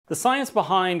The science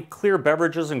behind clear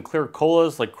beverages and clear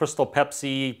colas like Crystal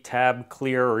Pepsi, Tab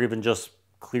Clear, or even just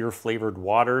clear flavored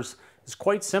waters is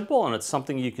quite simple, and it's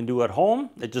something you can do at home.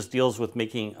 It just deals with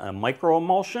making a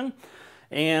microemulsion.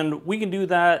 And we can do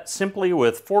that simply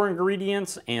with 4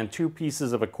 ingredients and 2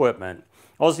 pieces of equipment.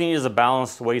 All you need is a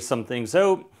balance to weigh some things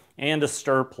out and a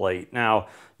stir plate. Now,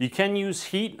 you can use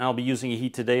heat, and I'll be using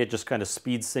heat today. It just kind of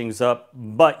speeds things up,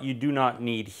 but you do not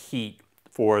need heat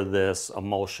for this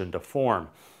emulsion to form.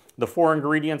 The 4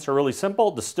 ingredients are really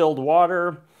simple: distilled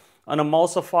water, an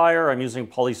emulsifier. I'm using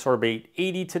polysorbate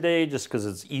 80 today just because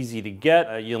it's easy to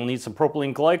get. You'll need some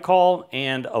propylene glycol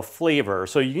and a flavor.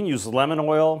 So you can use lemon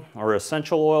oil or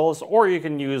essential oils, or you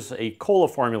can use a cola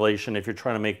formulation if you're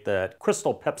trying to make that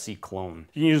Crystal Pepsi clone.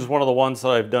 You can use one of the ones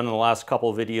that I've done in the last couple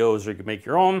of videos, or you can make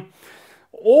your own.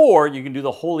 Or you can do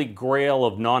the holy grail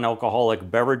of non-alcoholic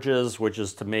beverages, which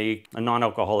is to make a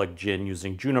non-alcoholic gin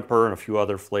using juniper and a few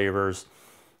other flavors.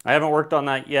 I haven't worked on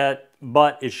that yet,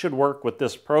 but it should work with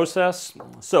this process.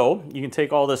 So you can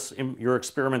take all this, your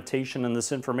experimentation and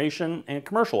this information, and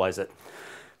commercialize it.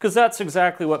 Because that's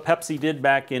exactly what Pepsi did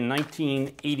back in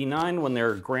 1989 when they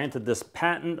were granted this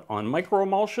patent on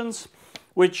microemulsions,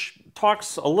 which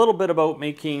talks a little bit about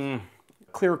making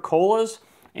clear colas.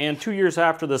 And 2 years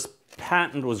after this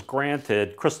patent was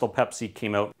granted, Crystal Pepsi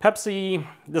came out. Pepsi,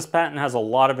 this patent has a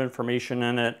lot of information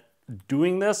in it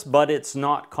doing this, but it's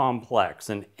not complex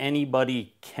and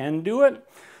anybody can do it.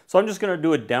 So I'm just going to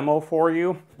do a demo for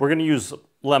you. We're going to use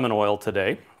lemon oil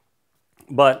today,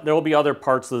 but there will be other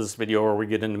parts of this video where we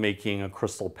get into making a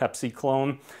Crystal Pepsi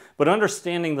clone. But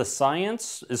understanding the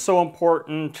science is so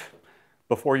important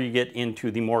before you get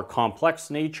into the more complex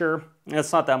nature. And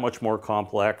it's not that much more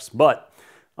complex, but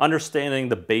understanding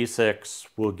the basics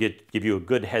will give you a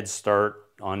good head start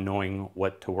on knowing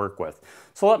what to work with.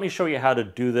 So let me show you how to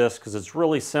do this because it's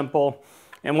really simple.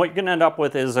 And what you're going to end up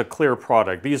with is a clear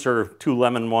product. These are 2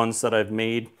 lemon ones that I've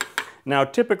made. Now,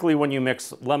 typically when you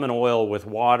mix lemon oil with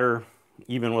water,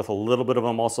 even with a little bit of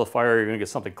emulsifier, you're going to get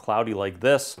something cloudy like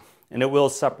this, and it will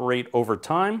separate over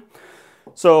time.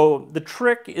 So the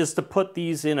trick is to put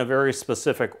these in a very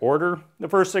specific order. The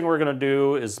first thing we're going to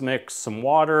do is mix some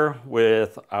water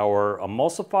with our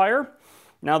emulsifier.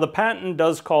 Now the patent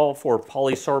does call for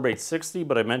polysorbate 60,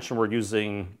 but I mentioned we're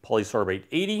using polysorbate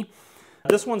 80.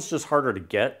 This one's just harder to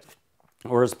get,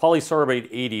 whereas polysorbate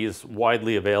 80 is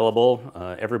widely available.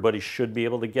 Everybody should be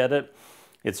able to get it.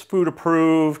 It's food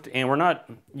approved, and we're not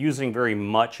using very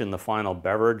much in the final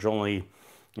beverage, only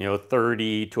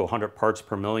 30 to 100 parts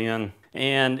per million.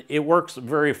 And it works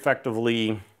very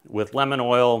effectively with lemon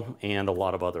oil and a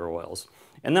lot of other oils.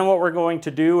 And then what we're going to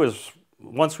do is,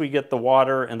 once we get the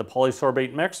water and the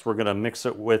polysorbate mixed, we're going to mix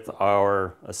it with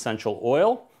our essential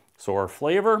oil, so our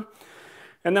flavor.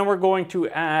 And then we're going to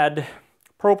add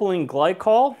propylene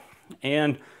glycol.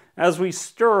 And as we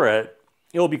stir it,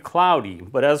 it'll be cloudy.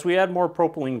 But as we add more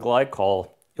propylene glycol,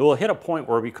 it will hit a point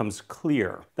where it becomes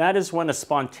clear. That is when a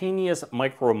spontaneous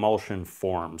microemulsion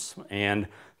forms. And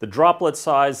the droplet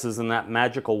size is in that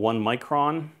magical 1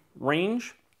 micron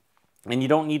range. And you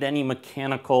don't need any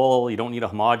mechanical, you don't need a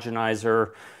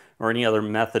homogenizer or any other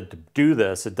method to do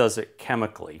this. It does it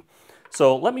chemically.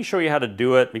 So let me show you how to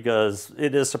do it because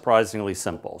it is surprisingly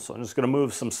simple. So I'm just going to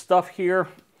move some stuff here.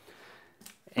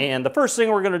 And the first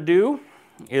thing we're going to do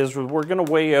is we're going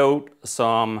to weigh out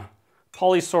some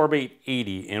polysorbate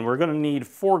 80, and we're going to need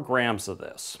 4 grams of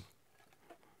this.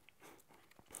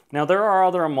 Now there are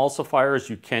other emulsifiers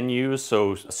you can use,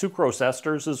 so sucrose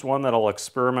esters is one that I'll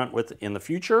experiment with in the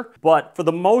future. But for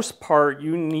the most part,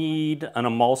 you need an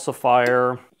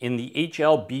emulsifier in the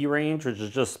HLB range, which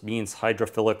just means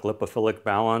hydrophilic lipophilic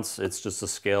balance. It's just a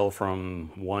scale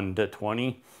from 1 to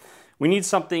 20. We need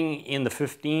something in the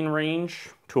 15 range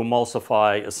to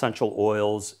emulsify essential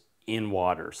oils in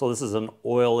water. So this is an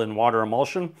oil in water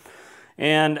emulsion.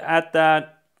 And at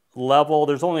that level,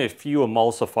 there's only a few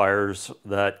emulsifiers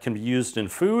that can be used in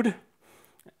food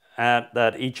at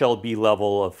that HLB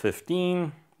level of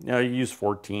 15. You use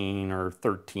 14 or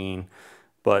 13,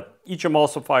 but each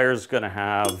emulsifier is going to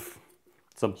have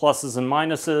some pluses and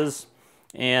minuses.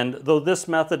 And though this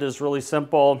method is really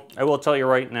simple, I will tell you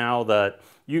right now that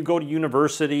you go to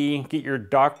university, get your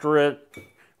doctorate,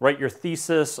 write your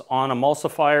thesis on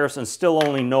emulsifiers, and still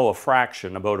only know a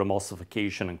fraction about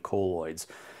emulsification and colloids.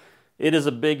 It is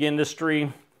a big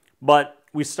industry, but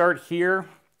we start here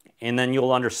and then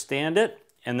you'll understand it,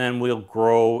 and then we'll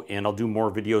grow, and I'll do more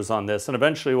videos on this, and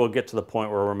eventually we'll get to the point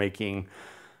where we're making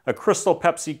a Crystal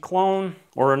Pepsi clone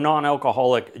or a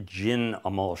non-alcoholic gin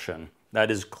emulsion that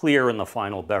is clear in the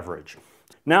final beverage.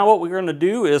 Now what we're going to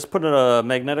do is put a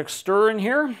magnetic stir in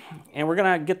here, and we're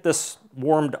going to get this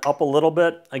warmed up a little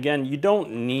bit. Again, you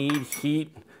don't need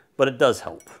heat, but it does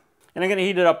help. And I'm gonna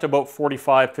heat it up to about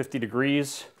 45, 50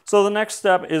 degrees. So the next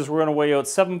step is we're gonna weigh out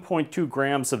 7.2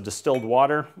 grams of distilled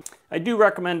water. I do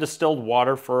recommend distilled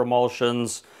water for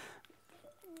emulsions.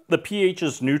 The pH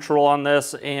is neutral on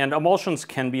this, and emulsions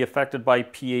can be affected by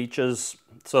pHs.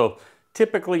 So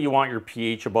typically you want your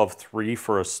pH above 3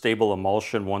 for a stable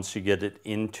emulsion once you get it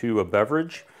into a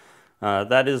beverage.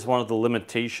 That is one of the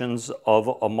limitations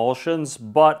of emulsions,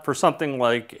 but for something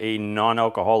like a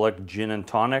non-alcoholic gin and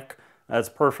tonic, that's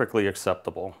perfectly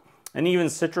acceptable. And even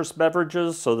citrus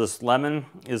beverages, so this lemon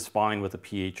is fine with a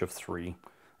pH of 3.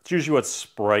 It's usually what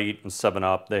Sprite and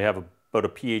 7-Up, they have about a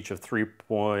pH of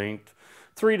 3.3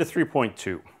 to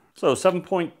 3.2. So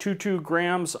 7.22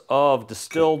 grams of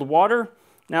distilled water.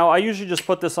 Now I usually just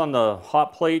put this on the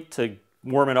hot plate to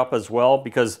warm it up as well,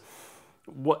 because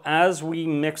as we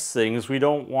mix things, we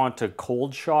don't want to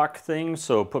cold shock things.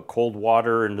 So put cold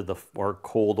water into or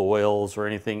cold oils or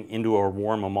anything into a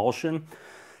warm emulsion.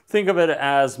 Think of it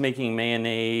as making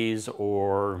mayonnaise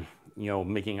or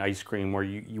making ice cream, where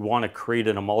you want to create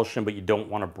an emulsion, but you don't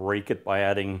want to break it by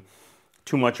adding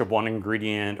too much of one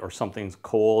ingredient or something's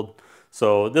cold.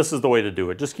 So this is the way to do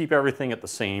it. Just keep everything at the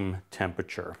same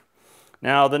temperature.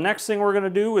 Now the next thing we're going to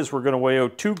do is we're going to weigh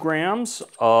out 2 grams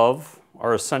of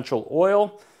our essential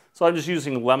oil. So I'm just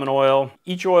using lemon oil.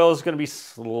 Each oil is going to be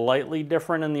slightly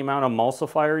different in the amount of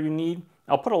emulsifier you need.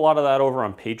 I'll put a lot of that over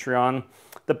on Patreon.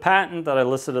 The patent that I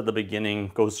listed at the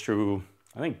beginning goes through,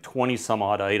 I think, 20 some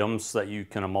odd items that you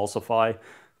can emulsify,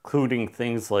 including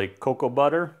things like cocoa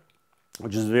butter,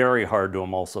 which is very hard to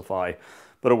emulsify,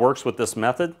 but it works with this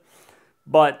method.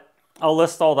 But I'll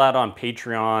list all that on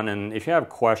Patreon, and if you have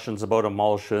questions about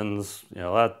emulsions,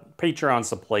 that Patreon's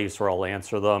the place where I'll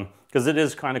answer them, because it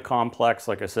is kind of complex.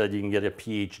 Like I said, you can get a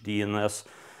PhD in this.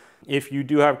 If you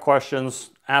do have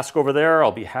questions, ask over there.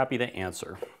 I'll be happy to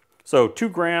answer. So 2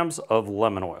 grams of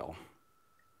lemon oil.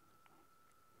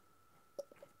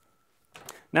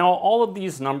 Now all of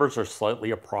these numbers are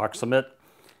slightly approximate,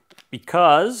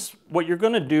 because what you're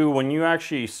going to do when you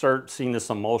actually start seeing this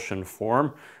emulsion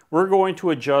form, we're going to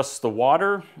adjust the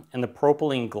water and the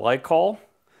propylene glycol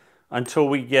until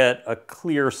we get a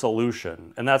clear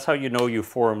solution. And that's how you know you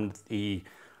formed the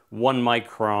 1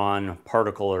 micron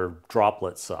particle or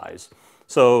droplet size.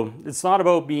 So it's not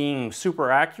about being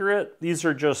super accurate. These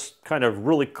are just kind of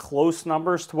really close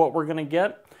numbers to what we're going to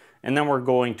get, and then we're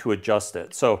going to adjust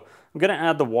it. So I'm going to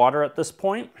add the water at this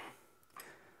point,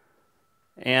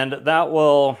 and that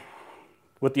will,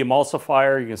 with the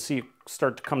emulsifier, you can see it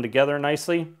start to come together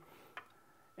nicely.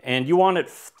 And you want it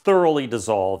thoroughly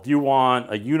dissolved. You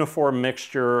want a uniform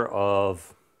mixture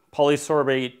of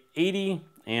polysorbate 80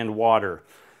 and water.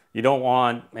 You don't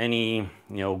want any,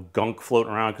 gunk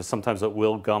floating around, because sometimes it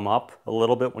will gum up a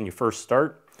little bit when you first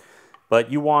start.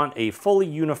 But you want a fully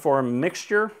uniform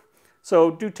mixture. So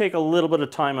do take a little bit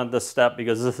of time on this step,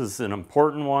 because this is an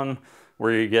important one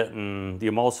where you're getting the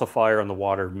emulsifier and the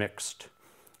water mixed.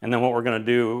 And then what we're going to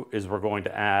do is we're going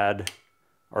to add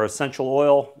our essential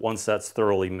oil once that's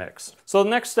thoroughly mixed. So the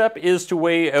next step is to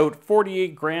weigh out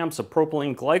 48 grams of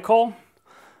propylene glycol.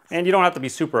 And you don't have to be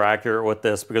super accurate with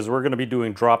this, because we're going to be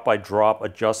doing drop by drop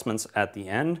adjustments at the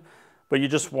end. But you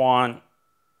just want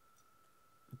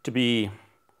to be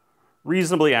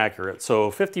reasonably accurate. So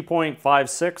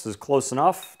 50.56 is close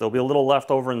enough. There'll be a little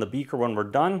left over in the beaker when we're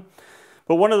done.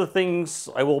 But one of the things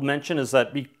I will mention is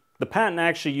that the patent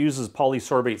actually uses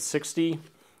polysorbate 60.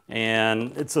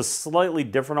 And it's a slightly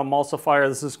different emulsifier.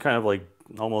 This is kind of like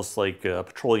almost like a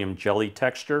petroleum jelly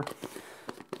texture.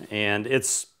 And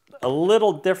it's a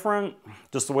little different,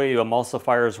 just the way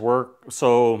emulsifiers work.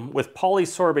 So with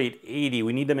polysorbate 80,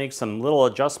 we need to make some little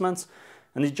adjustments.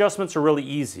 And the adjustments are really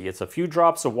easy. It's a few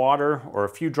drops of water or a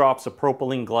few drops of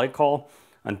propylene glycol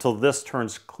until this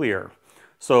turns clear.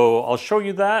 So I'll show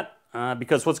you that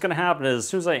because what's going to happen is as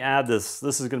soon as I add this,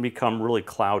 this is going to become really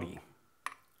cloudy.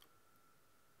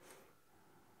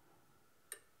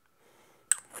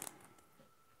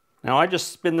 Now I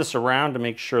just spin this around to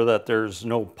make sure that there's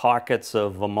no pockets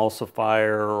of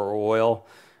emulsifier or oil.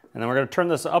 And then we're going to turn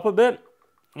this up a bit,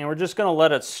 and we're just going to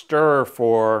let it stir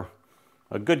for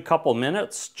a good couple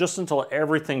minutes, just until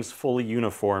everything's fully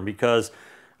uniform, because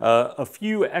a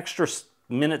few extra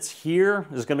minutes here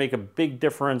is going to make a big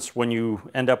difference when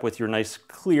you end up with your nice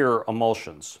clear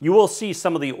emulsions. You will see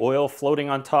some of the oil floating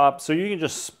on top, so you can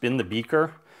just spin the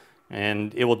beaker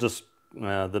and it will just,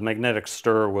 the magnetic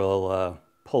stir will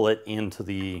pull it into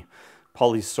the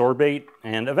polysorbate,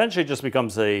 and eventually it just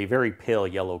becomes a very pale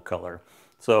yellow color.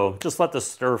 So just let this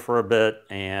stir for a bit,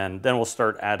 and then we'll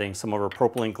start adding some of our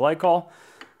propylene glycol.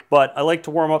 But I like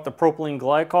to warm up the propylene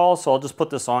glycol, so I'll just put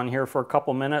this on here for a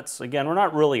couple minutes. Again, we're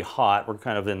not really hot. We're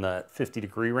kind of in the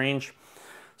 50-degree range.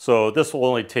 So this will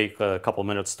only take a couple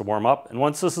minutes to warm up. And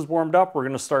once this is warmed up, we're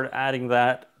going to start adding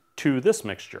that to this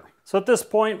mixture. So at this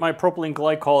point, my propylene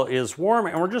glycol is warm,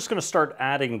 and we're just going to start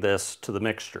adding this to the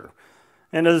mixture.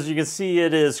 And as you can see,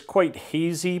 it is quite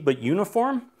hazy but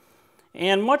uniform.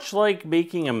 And much like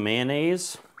making a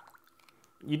mayonnaise,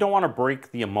 you don't want to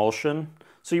break the emulsion.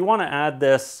 So you want to add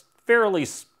this fairly,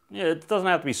 it doesn't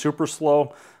have to be super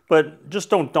slow, but just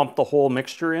don't dump the whole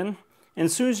mixture in. And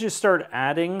as soon as you start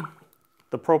adding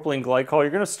the propylene glycol,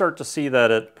 you're going to start to see that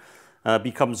it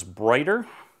becomes brighter.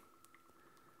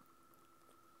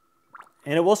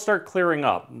 And it will start clearing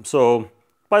up. So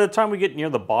by the time we get near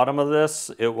the bottom of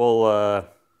this, it will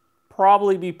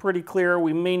probably be pretty clear.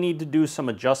 We may need to do some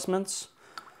adjustments,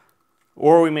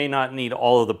 or we may not need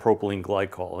all of the propylene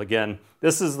glycol. Again,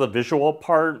 this is the visual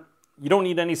part. You don't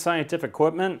need any scientific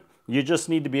equipment. You just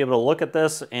need to be able to look at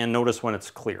this and notice when it's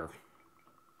clear.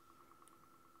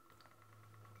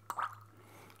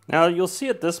 Now you'll see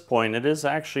at this point, it is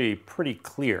actually pretty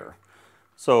clear.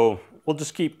 So we'll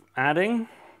just keep adding.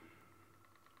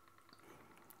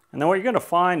 And then what you're going to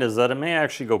find is that it may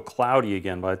actually go cloudy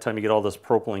again by the time you get all this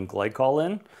propylene glycol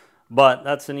in. But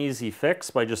that's an easy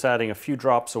fix by just adding a few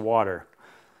drops of water.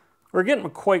 We're getting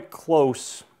quite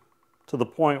close to the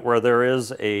point where there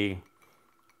is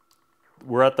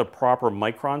we're at the proper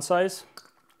micron size.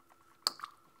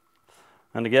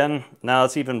 And again, now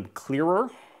it's even clearer.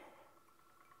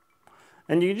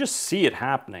 And you can just see it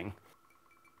happening.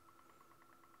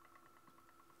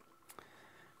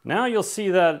 Now you'll see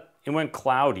that it went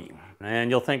cloudy,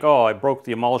 and you'll think, oh, I broke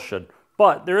the emulsion.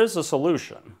 But there is a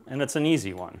solution, and it's an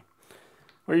easy one.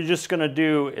 What you're just going to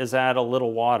do is add a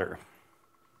little water.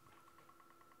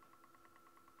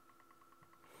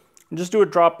 And just do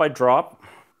it drop by drop.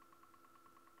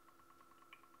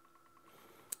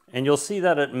 And you'll see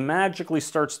that it magically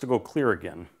starts to go clear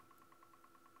again.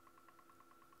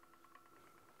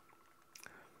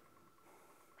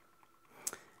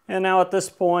 And now at this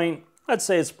point, I'd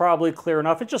say it's probably clear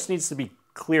enough. It just needs to be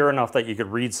clear enough that you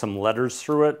could read some letters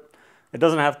through it. It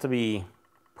doesn't have to be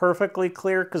perfectly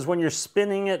clear, because when you're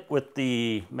spinning it with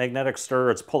the magnetic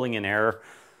stir, it's pulling in air.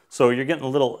 So you're getting a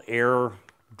little air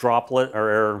droplet or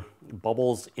air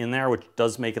bubbles in there, which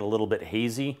does make it a little bit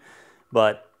hazy.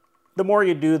 But the more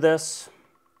you do this,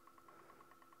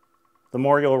 the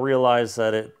more you'll realize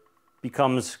that it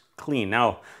becomes clean.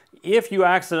 Now, if you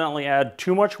accidentally add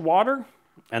too much water,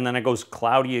 and then it goes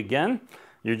cloudy again,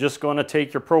 you're just going to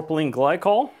take your propylene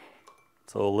glycol,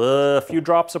 so a few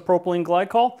drops of propylene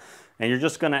glycol, and you're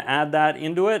just going to add that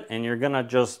into it, and you're going to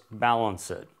just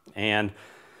balance it. And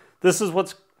this is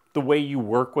the way you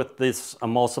work with this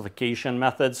emulsification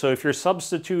method. So if you're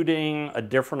substituting a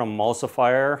different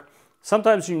emulsifier,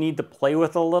 sometimes you need to play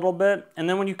with it a little bit, and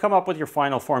then when you come up with your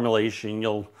final formulation,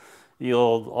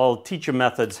 I'll teach you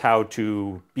methods how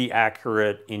to be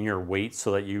accurate in your weight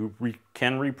so that you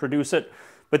can reproduce it.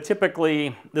 But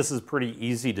typically, this is pretty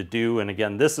easy to do. And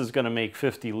again, this is going to make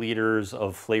 50 liters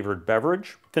of flavored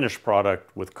beverage, finished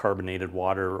product with carbonated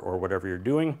water or whatever you're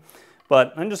doing.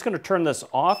 But I'm just going to turn this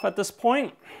off at this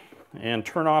point and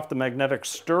turn off the magnetic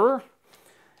stir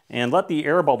and let the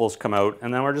air bubbles come out.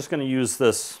 And then we're just going to use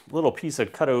this little piece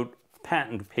of cutout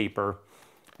patent paper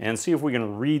and see if we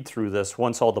can read through this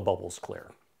once all the bubbles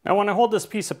clear. Now when I hold this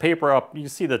piece of paper up, you can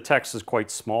see the text is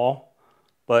quite small,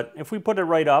 but if we put it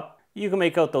right up, you can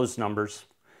make out those numbers.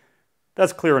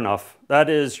 That's clear enough. That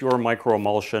is your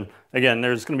microemulsion. Again,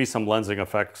 there's going to be some lensing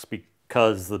effects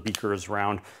because the beaker is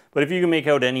round, but if you can make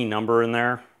out any number in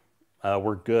there,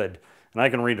 we're good. And I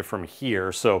can read it from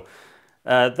here. So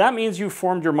that means you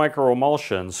formed your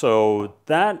microemulsion. So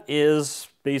that is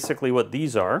basically what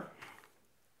these are.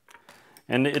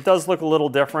 And it does look a little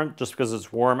different just because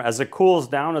it's warm. As it cools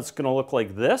down, it's going to look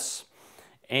like this.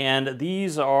 And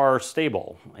these are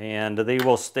stable, and they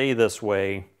will stay this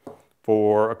way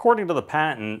for, according to the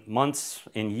patent, months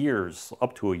and years,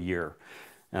 up to a year,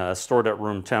 stored at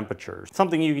room temperature.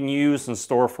 Something you can use and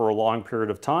store for a long period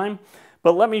of time.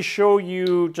 But let me show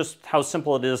you just how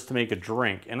simple it is to make a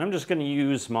drink. And I'm just going to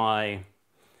use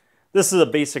this is a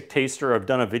basic taster. I've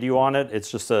done a video on it. It's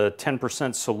just a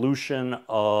 10% solution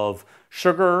of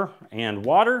sugar and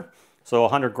water, so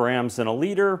 100 grams in a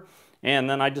liter. And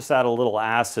then I just add a little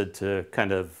acid to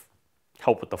kind of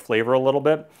help with the flavor a little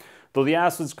bit. Though the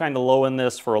acid's kind of low in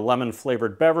this for a lemon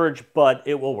flavored beverage, but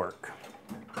it will work.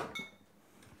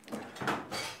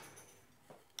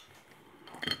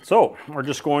 So we're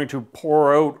just going to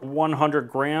pour out 100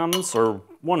 grams or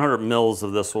 100 mils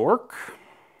of this will work.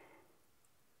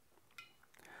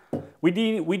 We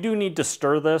do need to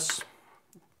stir this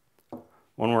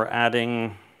when we're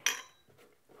adding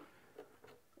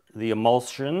the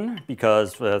emulsion,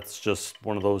 because that's just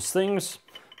one of those things.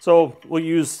 So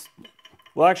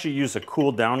we'll actually use a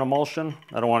cool down emulsion.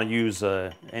 I don't want to use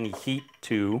any heat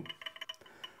to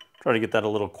try to get that a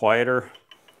little quieter.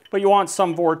 But you want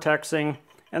some vortexing.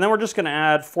 And then we're just going to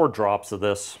add 4 drops of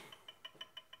this.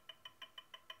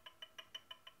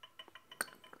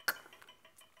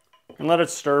 And let it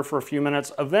stir for a few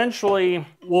minutes. Eventually,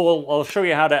 I'll show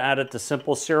you how to add it to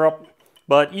simple syrup.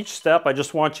 But each step, I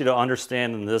just want you to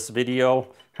understand in this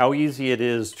video how easy it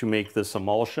is to make this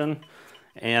emulsion.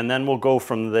 And then we'll go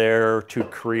from there to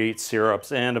create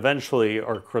syrups and eventually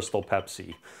our Crystal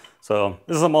Pepsi. So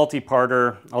this is a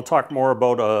multi-parter. I'll talk more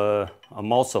about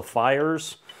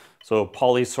emulsifiers, so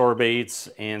polysorbates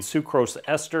and sucrose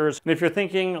esters. And if you're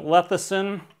thinking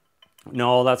lecithin,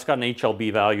 no, that's got an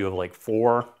HLB value of like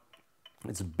 4.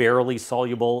 It's barely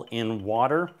soluble in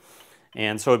water.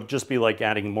 And so it'd just be like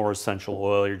adding more essential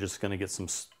oil. You're just going to get some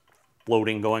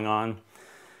floating going on.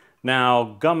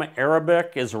 Now, gum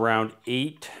arabic is around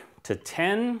 8 to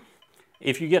 10.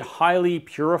 If you get highly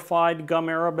purified gum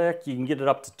arabic, you can get it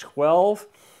up to 12.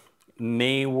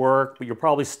 May work, but you're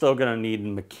probably still going to need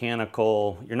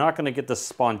mechanical. You're not going to get the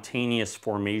spontaneous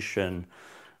formation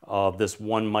of this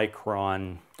 1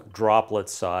 micron droplet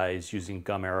size using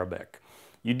gum arabic.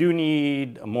 You do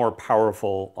need a more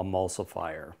powerful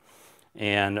emulsifier.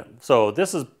 And so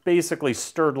this is basically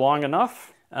stirred long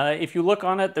enough. If you look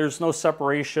on it, there's no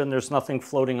separation. There's nothing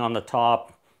floating on the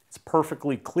top. It's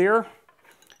perfectly clear.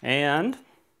 And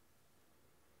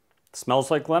it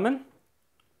smells like lemon.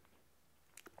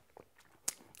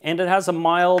 And it has a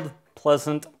mild,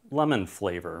 pleasant lemon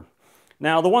flavor.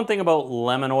 Now, the one thing about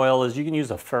lemon oil is you can use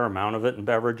a fair amount of it in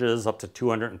beverages, up to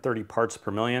 230 parts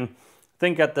per million. I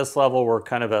think at this level, we're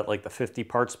kind of at like the 50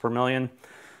 parts per million.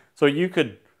 So you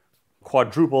could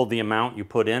quadruple the amount you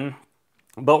put in,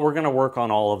 but we're going to work on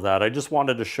all of that. I just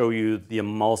wanted to show you the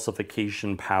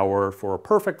emulsification power for a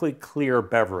perfectly clear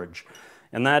beverage.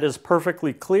 And that is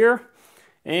perfectly clear.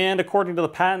 And according to the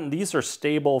patent, these are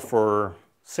stable for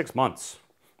 6 months.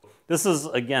 This is,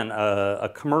 again, a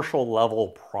commercial level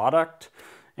product.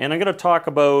 And I'm going to talk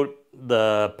about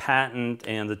the patent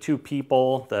and the 2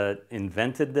 people that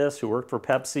invented this, who worked for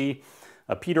Pepsi,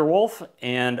 Peter Wolf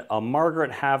and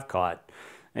Margaret Havcott.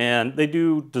 And they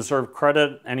do deserve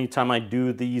credit. Anytime I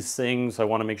do these things, I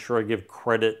want to make sure I give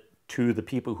credit to the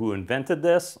people who invented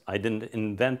this. I didn't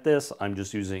invent this. I'm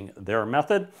just using their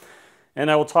method.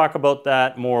 And I will talk about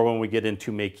that more when we get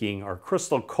into making our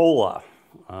Crystal Cola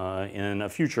in a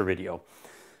future video.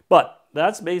 But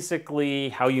that's basically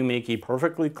how you make a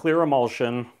perfectly clear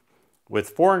emulsion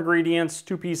with 4 ingredients,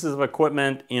 2 pieces of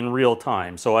equipment in real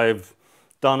time. So I've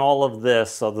done all of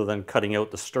this other than cutting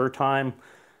out the stir time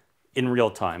in real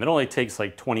time. It only takes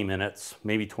like 20 minutes,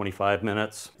 maybe 25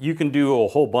 minutes. You can do a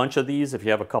whole bunch of these if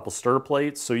you have a couple stir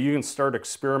plates, so you can start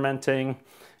experimenting.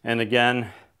 And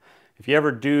again, if you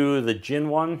ever do the gin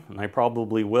one, and I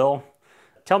probably will,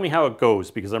 tell me how it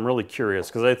goes, because I'm really curious,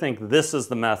 because I think this is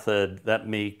the method that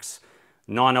makes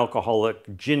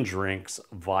non-alcoholic gin drinks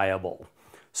viable.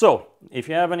 So if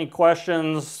you have any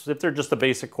questions, if they're just a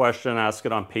basic question, ask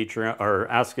it on Patreon, or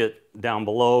ask it down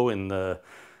below in the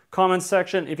comments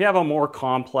section. If you have a more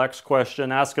complex question,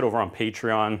 ask it over on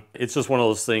Patreon. It's just one of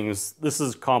those things. This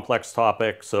is a complex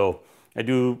topic, so I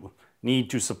do need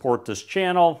to support this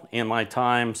channel and my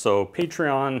time. So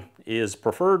Patreon is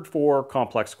preferred for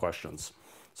complex questions.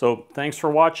 So thanks for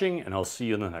watching, and I'll see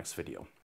you in the next video.